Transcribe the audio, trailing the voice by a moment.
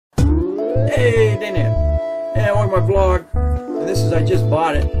Hey, Dana. Hey, welcome to my vlog. And this is, I just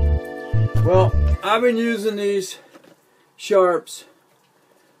bought it. Well, I've been using these Sharps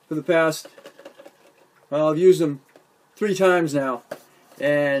for the past, well, I've used them 3 times now.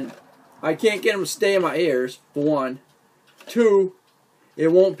 And I can't get them to stay in my ears, for one. 2, it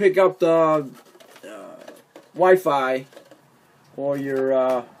won't pick up the Wi-Fi or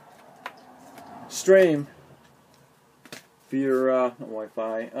your stream for your not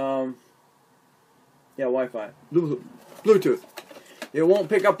Wi-Fi. Yeah, Wi-Fi. Bluetooth. It won't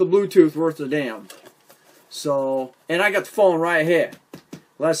pick up the Bluetooth worth a damn. So, and I got the phone right here,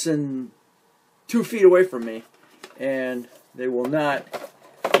 less than 2 feet away from me, and they will not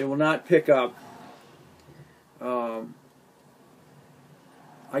pick up.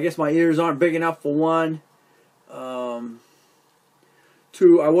 I guess my ears aren't big enough for one.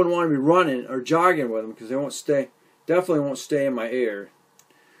 2, I wouldn't want to be running or jogging with them because they won't stay. Definitely won't stay in my ear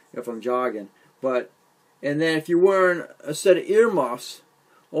if I'm jogging. But and then if you're wearing a set of earmuffs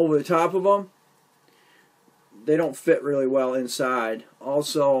over the top of them, they don't fit really well inside.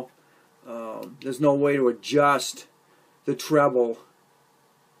 Also, there's no way to adjust the treble.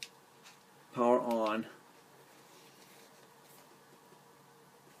 Power on.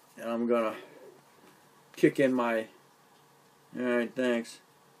 And I'm gonna kick in my. Alright, thanks.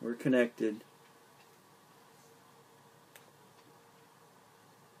 We're connected.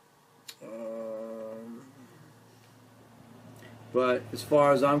 But as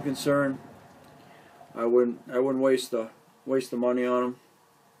far as I'm concerned, I wouldn't waste the money on them.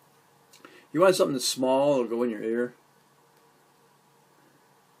 You want something that's small, it'll go in your ear.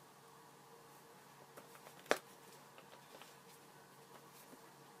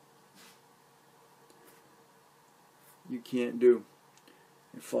 You can't do.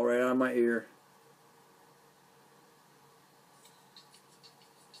 It fall right out of my ear.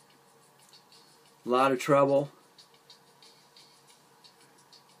 A lot of trouble.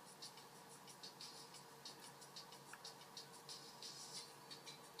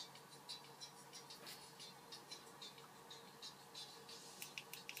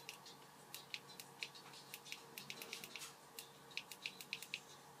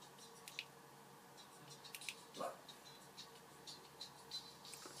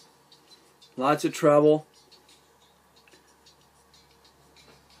 Lots of trouble.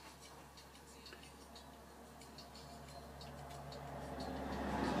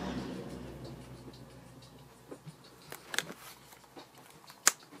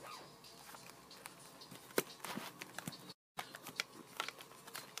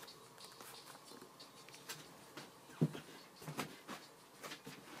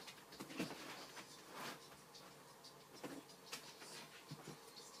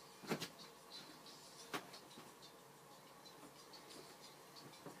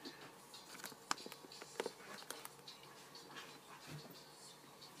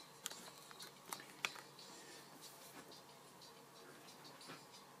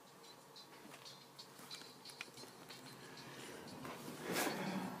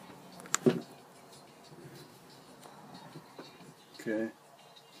 Okay.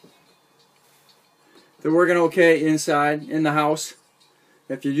 They're working okay inside, in the house.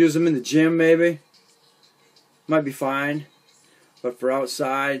 If you use them in the gym, maybe, might be fine. But for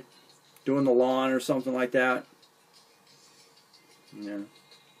outside, doing the lawn or something like that, yeah.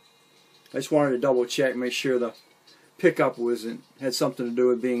 I just wanted to double check, make sure the pickup had something to do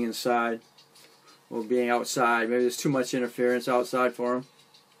with being inside or being outside. Maybe there's too much interference outside for them.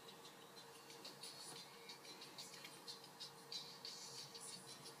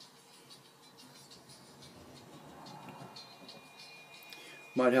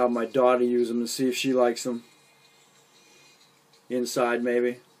 Might have my daughter use them to see if she likes them. Inside,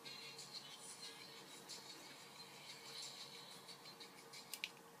 maybe.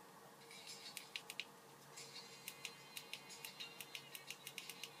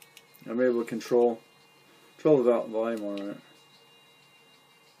 I'm able to control the volume on it.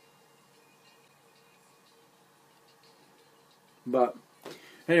 But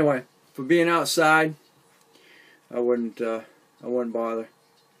anyway, for being outside, I wouldn't bother.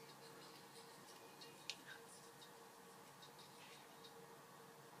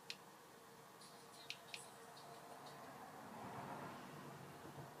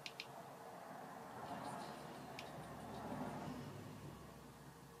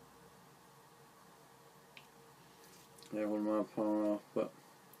 I wouldn't mind pulling off, but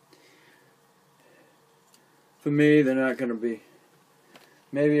for me, they're not going to be.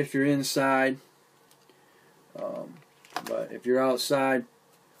 Maybe if you're inside, but if you're outside,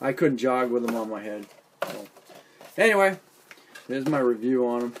 I couldn't jog with them on my head. So, anyway, there's my review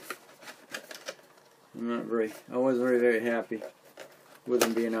on them. I wasn't very happy with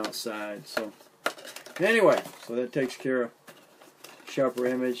them being outside. So anyway, so that takes care of Sharper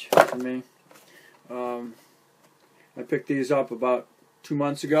Image for me. I picked these up about 2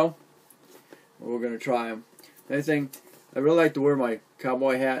 months ago. We're going to try them. I really like to wear my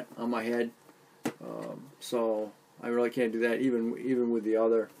cowboy hat on my head, so I really can't do that even with the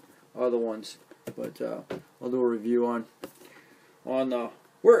other ones. But I'll do a review on the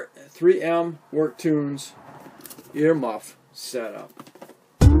 3M Work Tunes earmuff setup.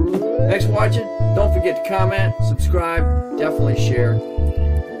 Thanks for watching. Don't forget to comment, subscribe, definitely share.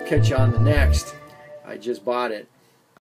 We'll catch you on the next. I just bought it.